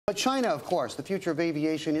China, of course, the future of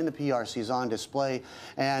aviation in the PRC is on display,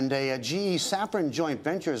 and a GE Safran joint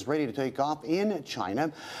venture is ready to take off in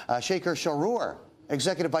China. Chaker Chahrour,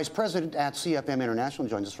 Executive Vice President at CFM International,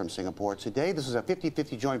 joins us from Singapore today. This is a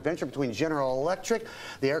 50-50 joint venture between General Electric,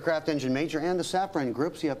 the aircraft engine major, and the Safran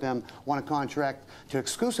Group. CFM won a contract to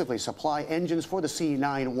exclusively supply engines for the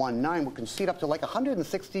C919, which can seat up to like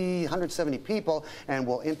 160, 170 people, and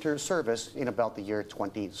will enter service in about the year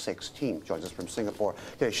 2016. Joins us from Singapore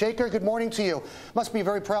today. Chaker, good morning to you. Must be a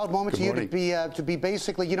very proud moment to you to be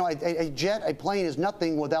basically, you know, a plane is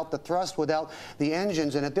nothing without the thrust, without the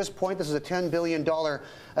engines, and at this point, this is a $10 billion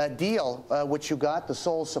deal, which you got, the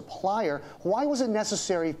sole supplier. Why was it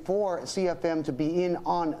necessary for CFM to be in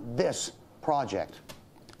on this project?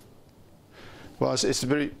 Well, it's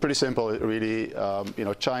pretty simple, really. You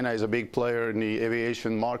know, China is a big player in the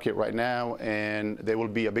aviation market right now, and they will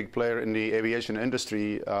be a big player in the aviation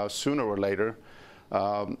industry sooner or later.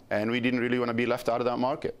 And we didn't really want to be left out of that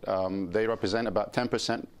market. They represent about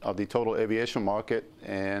 10% of the total aviation market,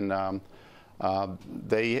 and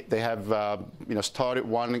they have you know, started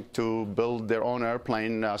wanting to build their own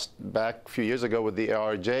airplane back a few years ago with the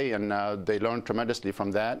ARJ, and they learned tremendously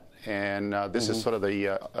from that. And this is sort of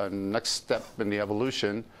the next step in the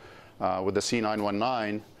evolution with the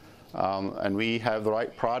C919. And we have the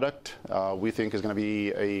right product. We think is going to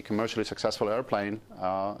be a commercially successful airplane,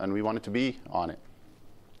 and we want it to be on it.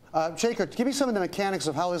 Chaker, give me some of the mechanics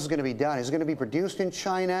of how this is going to be done. Is it going to be produced in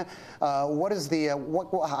China? What is the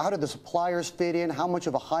how do the suppliers fit in? How much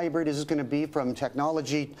of a hybrid is this going to be from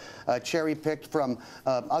technology cherry-picked from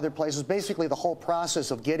other places? Basically, the whole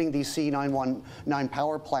process of getting these C919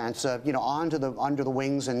 power plants, you know, under the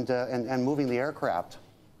wings and moving the aircraft.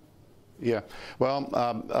 Yeah, well,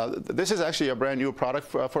 this is actually a brand new product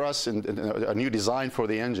for us, and a new design for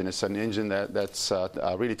the engine. It's an engine that's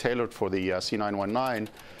really tailored for the C919.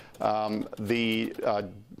 The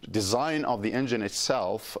design of the engine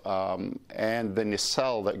itself and the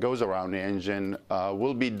nacelle that goes around the engine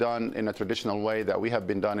will be done in a traditional way that we have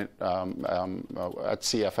been done at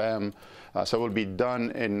CFM. So it will be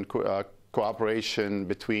done in cooperation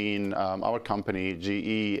between our company,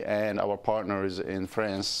 GE, and our partners in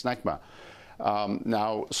France, SNECMA.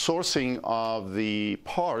 Now, sourcing of the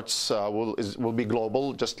parts will be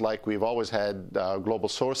global, just like we've always had global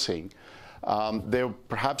sourcing. There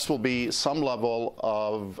perhaps will be some level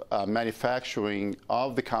of manufacturing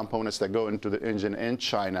of the components that go into the engine in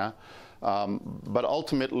China, but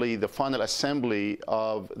ultimately the final assembly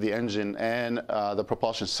of the engine and the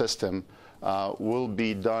propulsion system will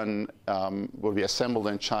be done, will be assembled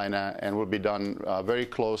in China, and will be done very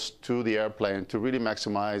close to the airplane to really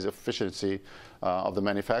maximize efficiency of the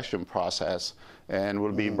manufacturing process, and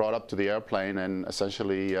will be brought up to the airplane and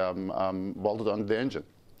essentially bolted onto the engine.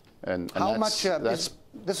 And how much? This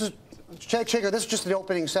is Chaker. This is just the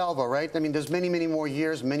opening salvo, right? I mean, there's many more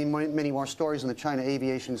years, many more stories in the China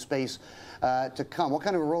aviation space to come. What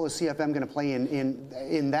kind of a role is CFM going to play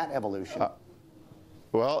in that evolution?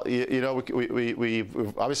 Well, you know, we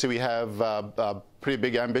obviously have pretty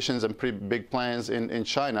big ambitions and pretty big plans in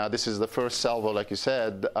China. This is the first salvo, like you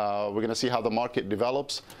said. We're going to see how the market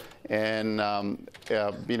develops, and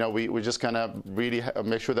you know, we just kind of really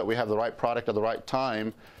make sure that we have the right product at the right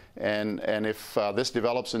time. And if this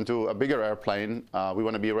develops into a bigger airplane, we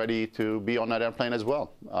want to be ready to be on that airplane as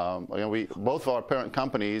well. You know, both of our parent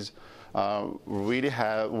companies really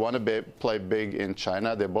want to play big in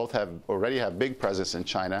China. They both already have big presence in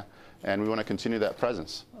China, and we want to continue that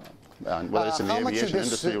presence, whether it's in the aviation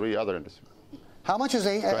industry or the other industry. How much of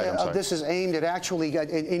this is aimed at actually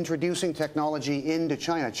introducing technology into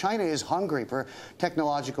China? China is hungry for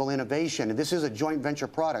technological innovation, and this is a joint venture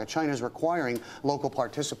product. China is requiring local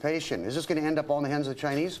participation. Is this going to end up on the hands of the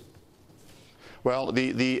Chinese? Well,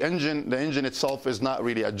 the engine itself is not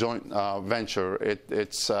really a joint venture.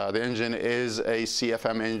 The engine is a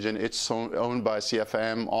CFM engine. It's owned by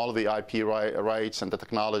CFM. All of the IP rights and the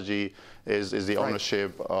technology is the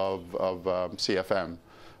ownership of CFM.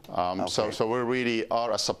 Okay. So we really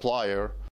are a supplier